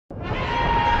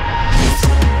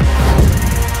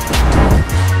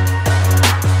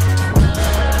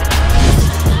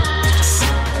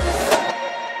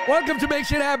Welcome to Make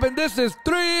Shit Happen. This is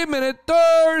 3 Minute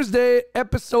Thursday,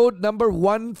 episode number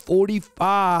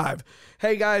 145.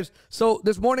 Hey guys, so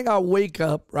this morning I wake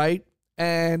up, right?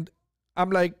 And I'm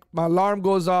like, my alarm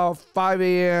goes off 5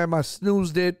 a.m. I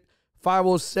snoozed it.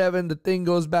 5:07, the thing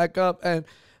goes back up. And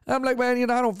I'm like,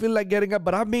 man, I don't feel like getting up.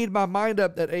 But I made my mind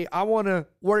up that, hey, I want to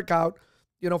work out,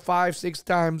 5-6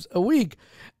 times a week.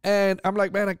 And I'm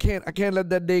like, man, I can't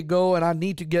let that day go. And I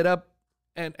need to get up.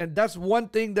 And that's one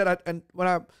thing that when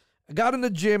I got in the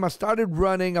gym, I started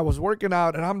running, I was working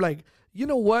out, and I'm like, you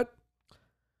know what?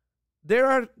 There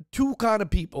are two kind of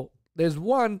people. There's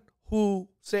one who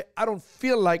say, I don't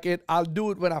feel like it, I'll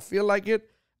do it when I feel like it.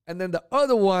 And then the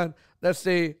other one that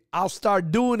say, I'll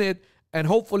start doing it and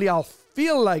hopefully I'll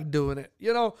feel like doing it,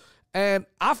 And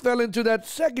I fell into that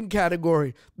second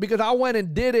category because I went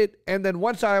and did it. And then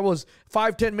once I was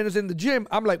 5-10 minutes in the gym,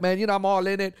 I'm like, man, I'm all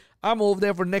in it. I'm over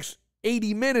there for the next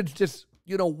 80 minutes just,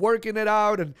 working it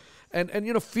out and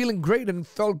feeling great, and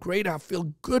felt great. I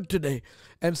feel good today.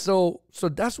 And so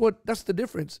that's the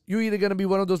difference. You're either going to be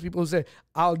one of those people who say,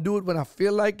 I'll do it when I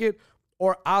feel like it,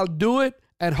 or I'll do it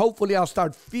and hopefully I'll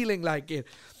start feeling like it.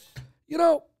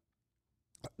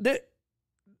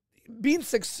 Being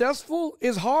successful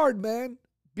is hard, man.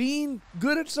 Being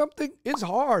good at something is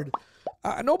hard.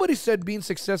 Nobody said being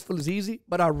successful is easy,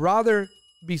 but I'd rather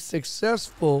be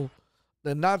successful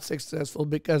than not successful,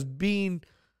 because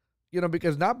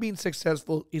not being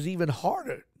successful is even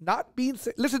harder.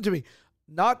 Listen to me.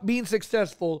 Not being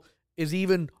successful is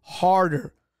even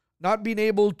harder. Not being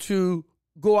able to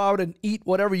go out and eat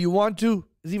whatever you want to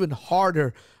is even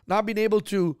harder. Not being able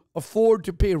to afford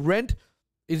to pay rent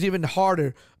is even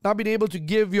harder. Not being able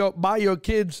to buy your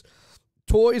kids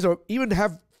toys or even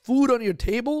have food on your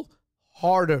table,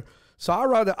 harder. So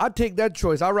I'd take that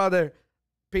choice. I'd rather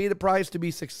pay the price to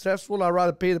be successful. I'd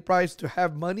rather pay the price to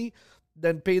have money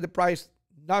than pay the price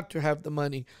not to have the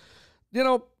money.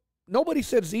 Nobody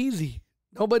said it's easy.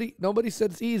 Nobody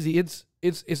said it's easy.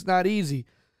 It's not easy.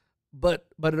 But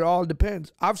it all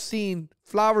depends. I've seen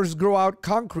flowers grow out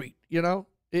concrete,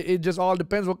 It just all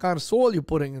depends what kind of soil you're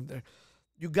putting in there.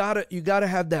 You gotta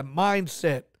have that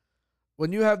mindset.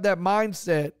 When you have that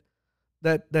mindset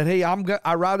that hey,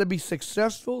 I'd rather be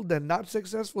successful than not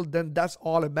successful, then that's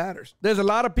all that matters. There's a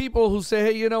lot of people who say,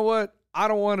 hey, you know what? I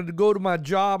don't want to go to my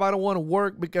job. I don't want to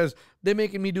work because they're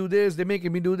making me do this. They're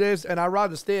making me do this. And I'd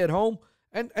rather stay at home.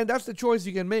 And that's the choice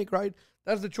you can make, right?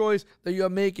 That's the choice that you're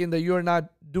making, that you're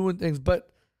not doing things. But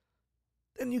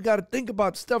then you got to think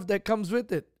about stuff that comes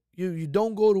with it. You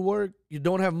don't go to work. You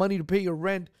don't have money to pay your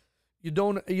rent. You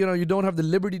don't have the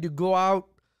liberty to go out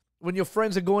when your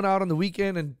friends are going out on the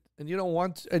weekend and you don't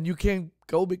want, and you can't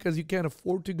go because you can't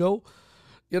afford to go.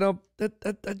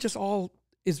 That just all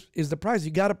is the price. You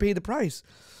got to pay the price.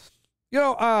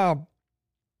 I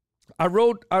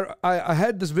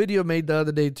had this video made the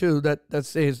other day too that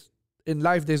says in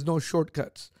life there's no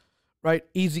shortcuts, right?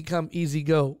 Easy come, easy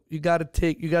go.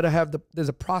 There's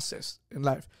a process in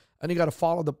life, and you got to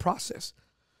follow the process.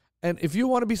 And if you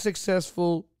want to be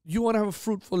successful, you want to have a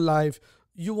fruitful life,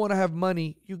 you want to have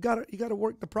money, you got to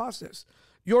work the process.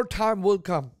 Your time will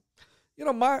come.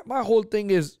 My whole thing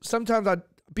is, sometimes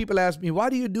people ask me, why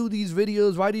do you do these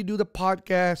videos? Why do you do the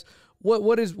podcast?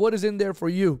 What is in there for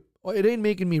you? Well, it ain't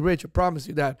making me rich, I promise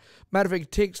you that. Matter of fact,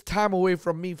 it takes time away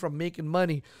from me from making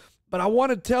money. But I want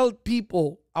to tell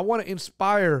people, I want to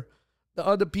inspire the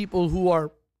other people who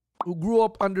grew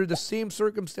up under the same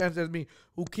circumstance as me,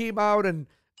 who came out and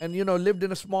lived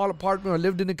in a small apartment or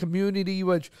lived in a community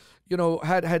which,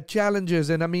 had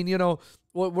challenges. And I mean,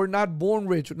 we're not born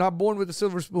rich, not born with a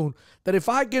silver spoon. That if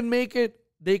I can make it,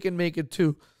 they can make it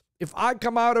too. If I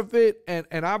come out of it and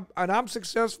I'm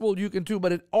successful, you can too.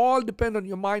 But it all depends on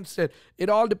your mindset. It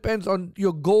all depends on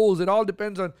your goals. It all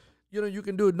depends on, you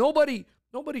can do it. Nobody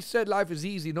said life is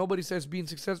easy. Nobody says being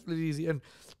successful is easy. And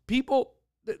people,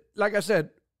 like I said,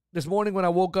 this morning when I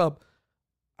woke up,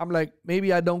 I'm like,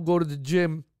 maybe I don't go to the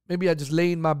gym. Maybe I just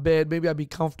lay in my bed. Maybe I be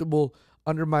comfortable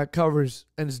under my covers,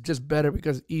 and it's just better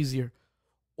because it's easier.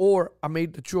 Or I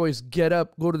made the choice, get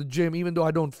up, go to the gym, even though I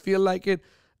don't feel like it.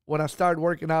 When I start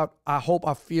working out, I hope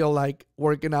I feel like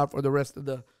working out for the rest of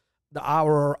the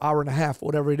hour or hour and a half,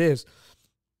 whatever it is.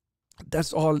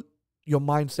 That's all your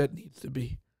mindset needs to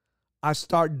be. I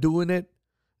start doing it,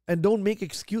 and don't make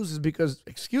excuses, because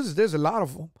excuses, there's a lot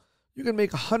of them. You can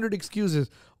make 100 excuses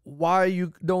why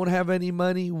you don't have any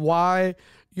money, why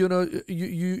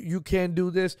you can't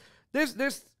do this.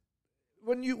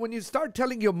 When you start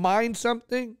telling your mind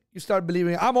something, you start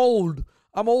believing it. I'm old,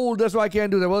 that's why I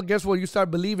can't do that. Well, guess what? You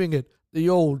start believing it. The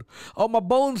old. Oh, my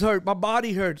bones hurt, my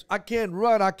body hurts. I can't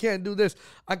run, I can't do this.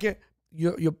 I can't.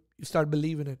 You're You start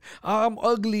believing it. I'm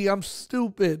ugly. I'm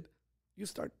stupid.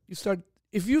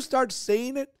 If you start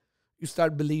saying it, you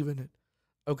start believing it.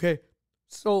 Okay.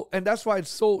 So, and that's why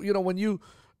it's so, when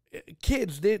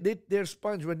kids, they're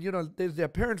sponge. When, there's their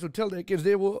parents who tell their kids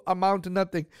they will amount to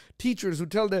nothing. Teachers who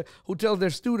tell their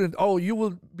student, oh, you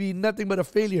will be nothing but a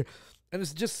failure. And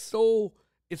it's just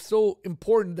it's so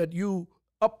important that you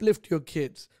uplift your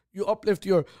kids. You uplift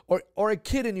or a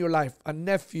kid in your life, a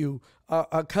nephew,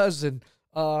 a cousin,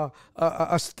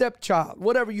 a stepchild,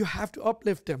 whatever. You have to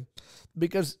uplift them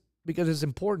because it's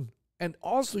important. And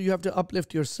also you have to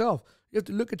uplift yourself. You have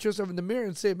to look at yourself in the mirror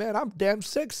and say, man, I'm damn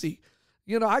sexy.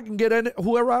 I can get in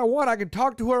whoever I want. I can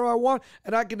talk to whoever I want,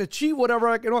 and I can achieve whatever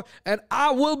I can want, and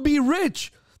I will be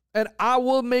rich, and I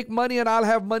will make money, and I'll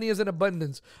have money as an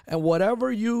abundance. And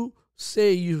whatever you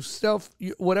say,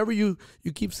 whatever you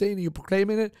keep saying, you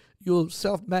proclaiming it, you'll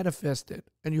self-manifest it.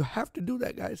 And you have to do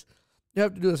that, guys. You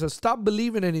have to do this. So stop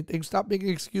believing anything. Stop making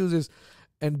excuses,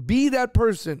 and be that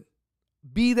person.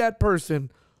 Be that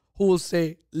person who will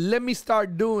say, let me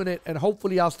start doing it, and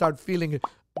hopefully I'll start feeling it.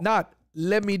 Not,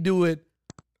 let me do it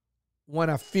when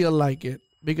I feel like it.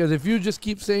 Because if you just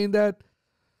keep saying that,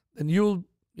 then you'll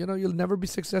never be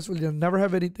successful. You'll never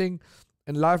have anything,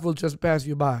 and life will just pass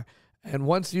you by. And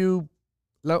once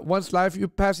life you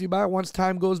pass you by, once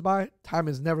time goes by, time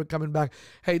is never coming back.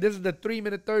 Hey, this is the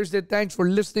 3-Minute Thursday. Thanks for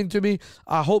listening to me.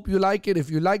 I hope you like it. If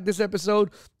you like this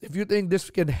episode, if you think this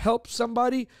can help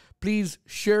somebody, please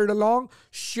share it along.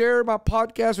 Share my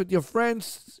podcast with your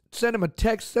friends. Send them a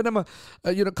text. Send them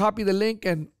copy the link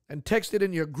and text it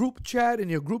in your group chat, in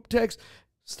your group text.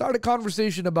 Start a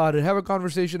conversation about it. Have a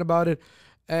conversation about it.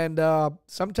 And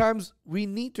sometimes we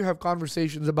need to have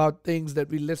conversations about things that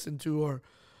we listen to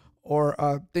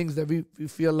or things that we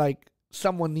feel like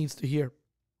someone needs to hear.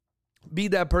 Be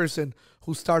that person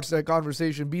who starts that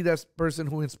conversation. Be that person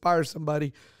who inspires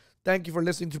somebody. Thank you for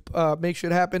listening to Make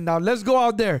Shit Happen. Now let's go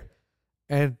out there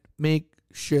and make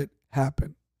shit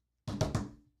happen.